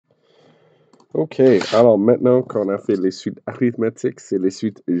OK, alors maintenant qu'on a fait les suites arithmétiques, c'est les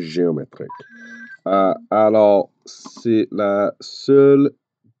suites géométriques. Alors, c'est la seule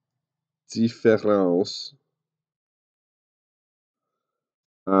différence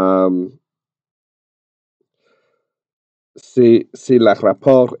euh, c'est le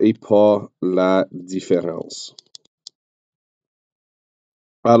rapport et pas la différence.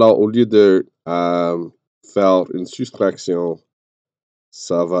 Alors, au lieu de faire une soustraction,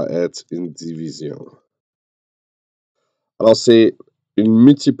 ça va être une division. Alors, c'est une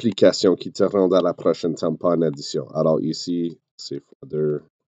multiplication qui te rend à la prochaine somme, pas une addition. Alors, ici, c'est fois 2,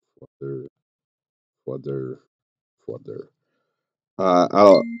 fois 2, fois 2, fois 2.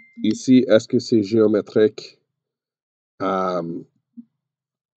 Alors, ici, est-ce que c'est géométrique?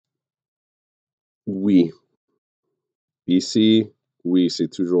 Oui. Ici, oui, c'est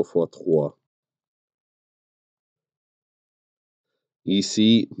toujours fois 3.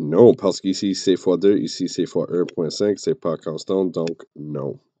 Ici, non, parce qu'ici, c'est fois 2, ici, c'est fois 1,5, c'est pas constant, donc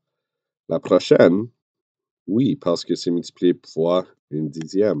non. La prochaine, oui, parce que c'est multiplié fois une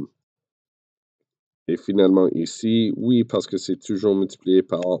dixième. Et finalement, ici, oui, parce que c'est toujours multiplié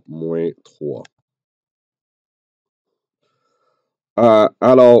par moins 3.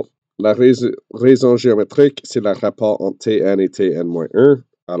 Alors, la raison géométrique, c'est le rapport entre Tn et Tn-1.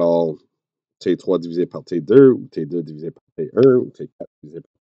 Alors, T3 divisé par T2, ou T2 divisé par T1, ou T4 divisé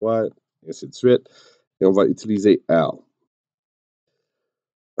par T3, et ainsi de suite. Et on va utiliser L.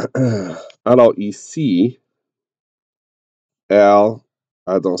 Alors ici, L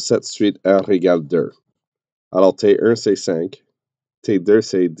dans cette suite, R égale 2. Alors T1 c'est 5, T2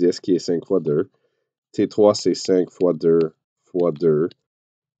 c'est 10 qui est 5 fois 2, T3 c'est 5 fois 2 fois 2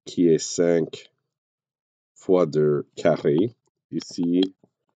 qui est 5 fois 2 carré. Ici,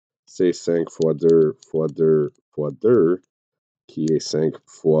 c'est 5 fois 2 fois 2 fois 2 qui est 5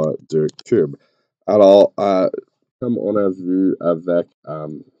 fois 2 cube. Alors, comme on a vu avec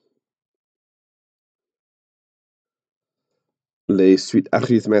les suites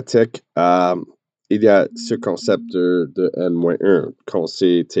arithmétiques, il y a ce concept de n-1. Quand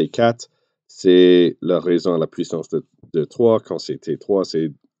c'est T4, c'est la raison à la puissance de 3. Quand c'est T3,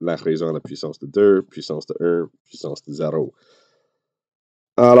 c'est la raison à la puissance de 2, puissance de 1, puissance de 0.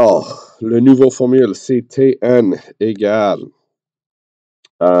 Alors, le nouveau formule, c'est Tn égale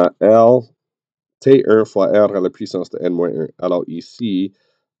L, T1 fois R à la puissance de n-1. Alors ici,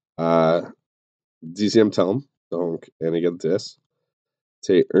 dixième terme, donc n égale 10.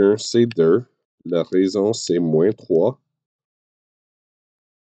 T1, c'est 2. La raison, c'est moins 3.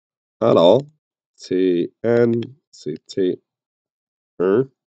 Alors, Tn, c'est T1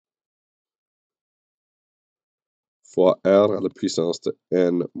 fois R à la puissance de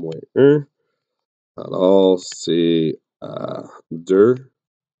n moins 1. Alors, c'est 2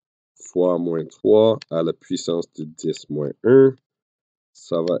 fois moins 3 à la puissance de 10 moins 1.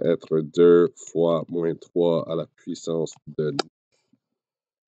 Ça va être 2 fois moins 3 à la puissance de 9.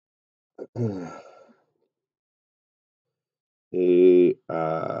 Et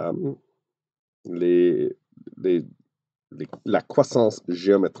les, les, la croissance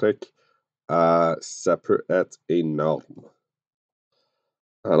géométrique, ça peut être énorme.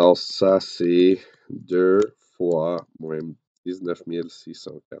 Alors ça, c'est 2 fois moins 19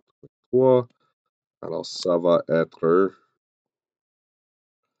 683. Alors ça va être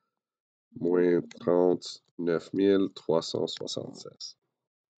moins 39 376.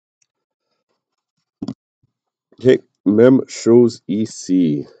 OK, même chose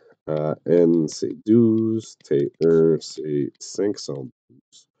ici. N, c'est 12. T1, c'est 512.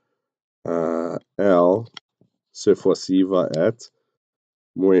 L, cette fois-ci, va être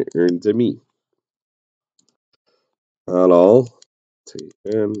moins 1,5. Alors,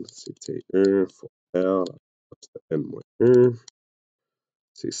 Tn, c'est T1 fois L, N moins 1.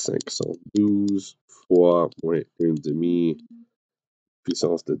 C'est 512 fois moins 1,5,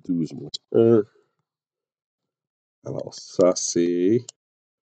 puissance de 12 moins 1. Alors, ça, c'est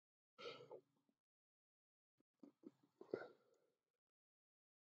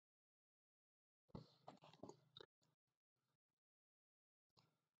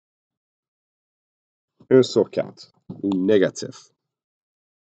 1 sur 4, ou négatif.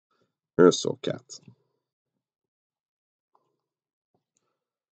 1 sur 4.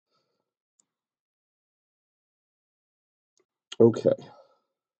 OK.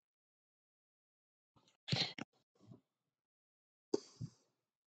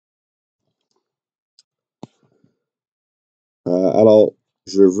 Alors,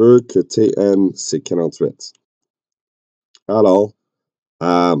 je veux que Tn, c'est 48. Alors,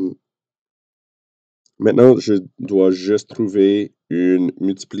 maintenant, je dois juste trouver une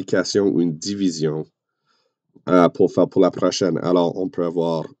multiplication ou une division pour faire pour la prochaine. Alors, on peut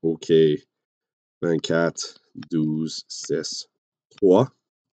avoir, OK, 24, 12, 6, 3.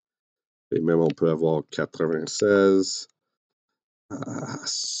 Et même, on peut avoir 96,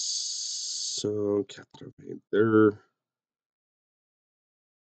 182.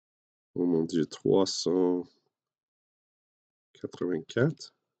 Oh mon Dieu,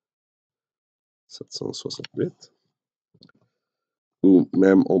 384, 768. Ou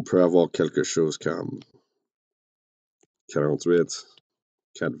même, on peut avoir quelque chose comme 48,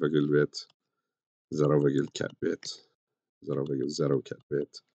 4,8, 0,48,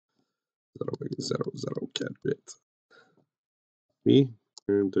 0,048, 0,0048. Oui,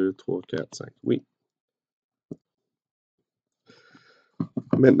 1, 2, 3, 4, 5. Oui.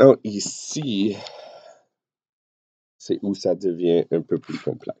 Maintenant, ici, c'est où ça devient un peu plus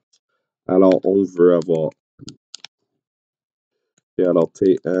complexe. Alors, on veut avoir... Et alors,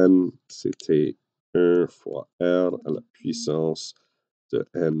 Tn, c'était 1 fois R à la puissance de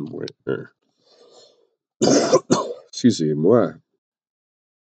n moins 1. Excusez-moi.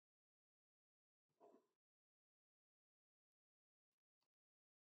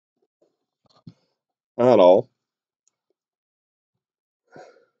 Alors,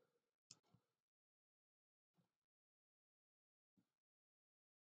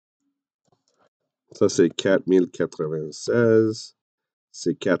 ça c'est 4096.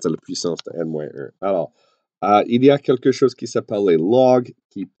 C'est 4 à la puissance de n-1. Alors, il y a quelque chose qui s'appelle les logs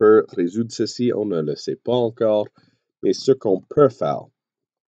qui peut résoudre ceci. On ne le sait pas encore. Mais ce qu'on peut faire,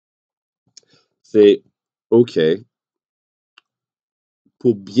 c'est, OK,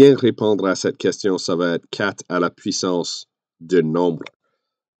 pour bien répondre à cette question, ça va être 4 à la puissance de nombre.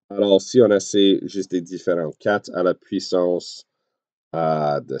 Alors, si on essaie juste des différents 4 à la puissance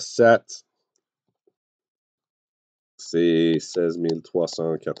de 7, c'est 16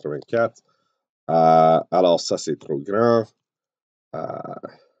 384. Alors, ça, c'est trop grand.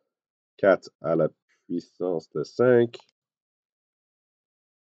 4 à la puissance de 5,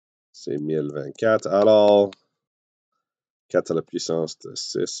 c'est 1024. Alors, 4 à la puissance de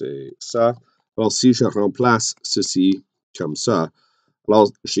 6, c'est ça. Alors, si je remplace ceci comme ça,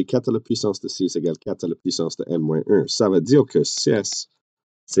 alors j'ai 4 à la puissance de 6 égale 4 à la puissance de n-1. Ça veut dire que 6,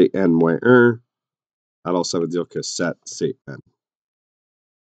 c'est n-1. Alors, ça veut dire que 7, c'est n.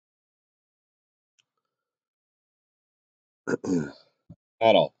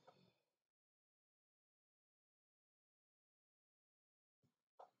 Alors,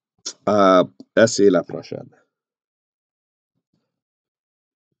 essayez la prochaine.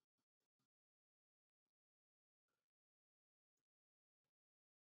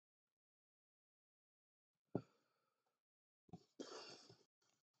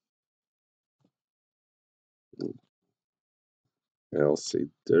 Alors, c'est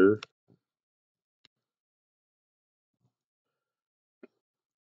 2.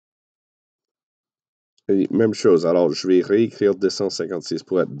 Et même chose. Alors, je vais réécrire 256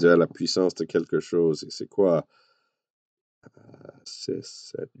 pour être 2 à la puissance de quelque chose. Et c'est quoi?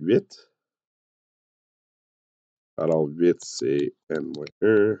 6, 7, 8. Alors, 8, c'est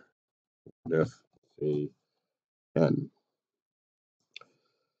n-1. 9, c'est n.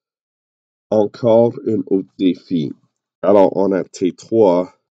 Encore un autre défi. Alors, on a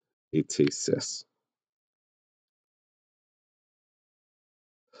T3 et T6.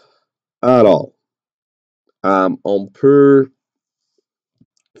 Alors, on peut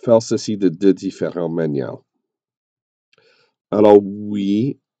faire ceci de deux différentes manières. Alors,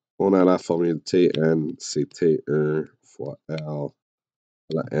 oui, on a la formule Tn, c'est T1 fois L à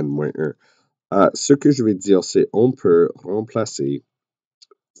la n-1. Ce que je vais dire, c'est on peut remplacer,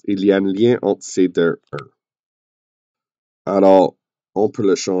 il y a un lien entre ces deux 1. Alors, on peut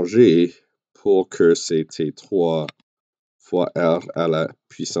le changer pour que c'est T3 fois R à la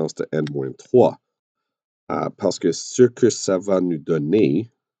puissance de n-3. Parce que ce que ça va nous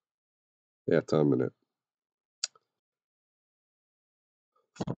donner... Attends une minute.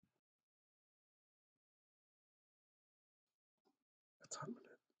 Attends une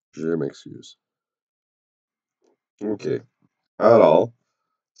minute. Je m'excuse. OK. Alors,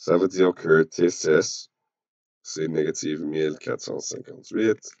 ça veut dire que T6, c'est négative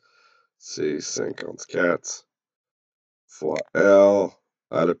 1458. C'est 54 fois L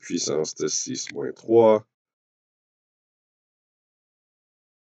à la puissance de 6 moins 3.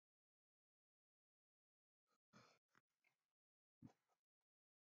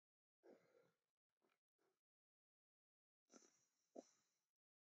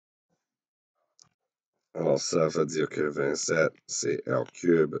 Alors, ça veut dire que 27, c'est L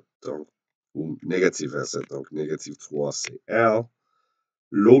cube, donc, ou négative 27, donc négative 3, c'est L.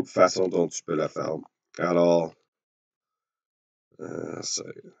 l'autre façon dont tu peux le faire. Alors,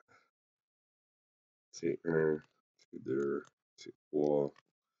 c'est 1, T2, T3,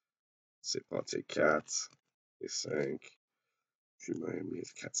 c'est pas T4, T5, puis même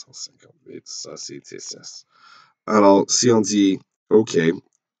 1458, ça c'est T6. Alors, si on dit, OK,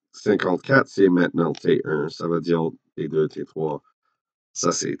 54, c'est maintenant T1, ça veut dire T2, T3,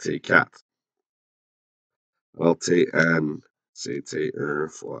 ça c'est T4. Alors, Tn, c'est T1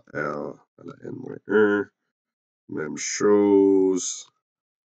 fois L à la n-1. Même chose.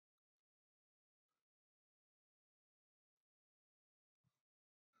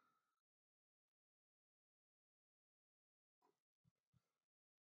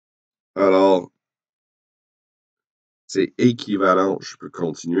 Alors, c'est équivalent, je peux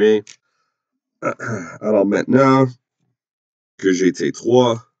continuer. Alors maintenant que j'ai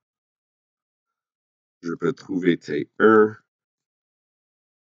T3, je peux trouver T1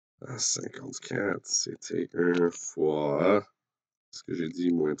 à 54. C'est T1 fois, ce que j'ai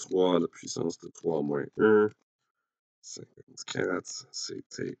dit, moins 3, la puissance de 3 moins 1. 54, c'est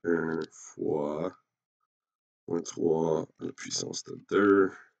T1 fois moins 3 à la puissance de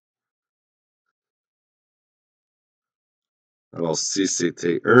 2. Alors, si c'est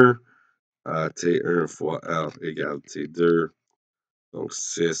T1, T1 fois R égale T2, donc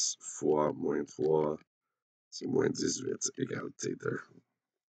 6 fois moins 3, c'est moins 18 égale T2.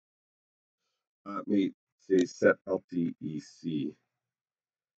 Mais c'est cette partie ici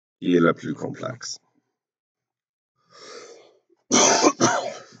qui est la plus complexe.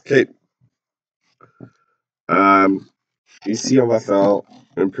 OK. Ici, on va faire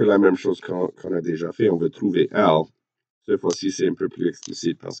un peu la même chose qu'on a déjà fait. On va trouver L. Cette fois-ci, c'est un peu plus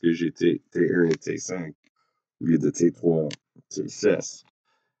explicite parce que j'ai T1 et T5 au lieu de T3, T6.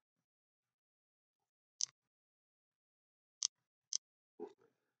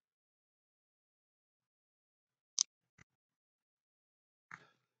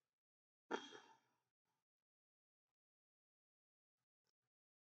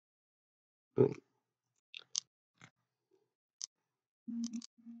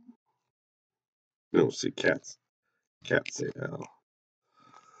 Non, c'est 4. 4, c'est L.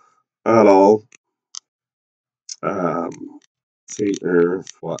 Alors, T1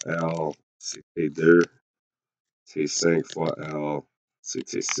 fois L, c'est T2. T5 fois L, c'est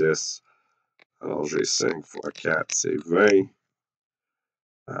T6. Alors, j'ai 5 fois 4, c'est 20.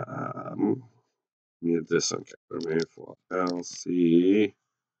 1280 fois L, c'est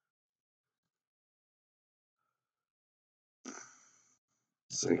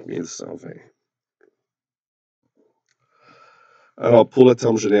 5120. Alors, pour le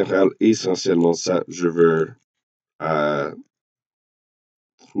terme général, essentiellement, ça, je veux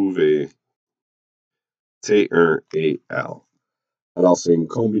trouver T1 et L. Alors, c'est une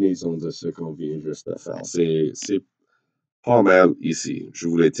combinaison de ce qu'on vient juste de faire. C'est pas mal ici. Je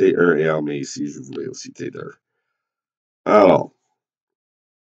voulais T1 et L, mais ici, je voulais aussi T2. Alors,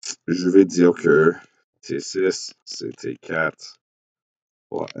 je vais dire que T6, c'est T4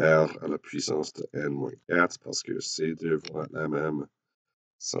 fois R à la puissance de n-4 parce que ces deux vont être la même.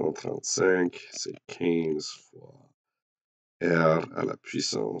 135, c'est 15 fois R à la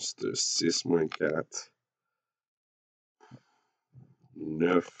puissance de 6 moins 4,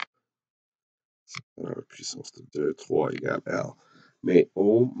 9 à la puissance de 2, 3 égale R. Mais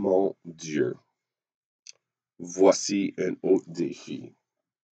oh mon Dieu, voici un autre défi.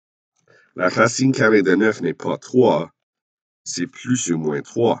 La racine carrée de 9 n'est pas 3, c'est plus ou moins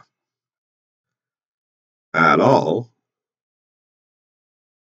 3. Alors,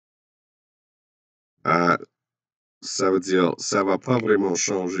 ça veut dire ça va pas vraiment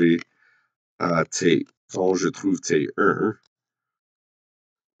changer à T quand je trouve T1.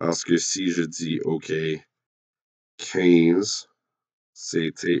 Parce que si je dis OK, 15,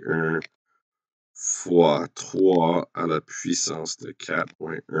 c'est T1 fois 3 à la puissance de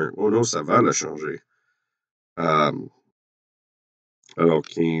 4,1. Oh non, ça va le changer. Alors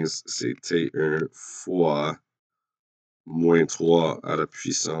 15, c'est T1 fois moins 3 à la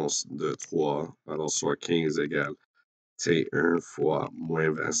puissance de 3. Alors soit 15 égale T1 fois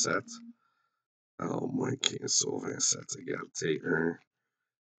moins 27. Alors moins 15 sur 27 égale T1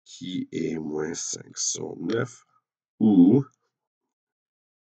 qui est moins 5 sur 9. Ou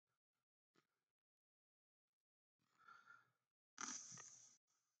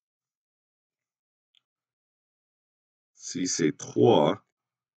si c'est 3,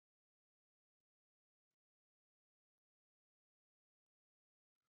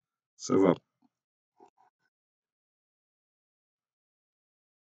 ça va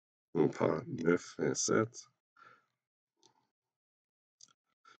non pas 9, 27.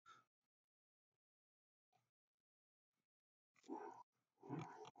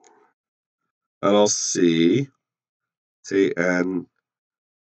 Alors, c'est Tn,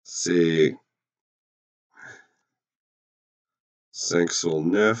 c'est 5 sur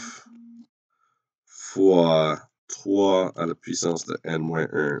 9 fois 3 à la puissance de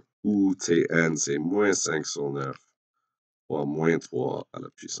n-1, ou Tn, c'est moins 5 sur 9 fois moins 3 à la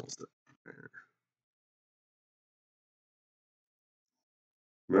puissance de 1.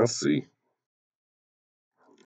 Merci.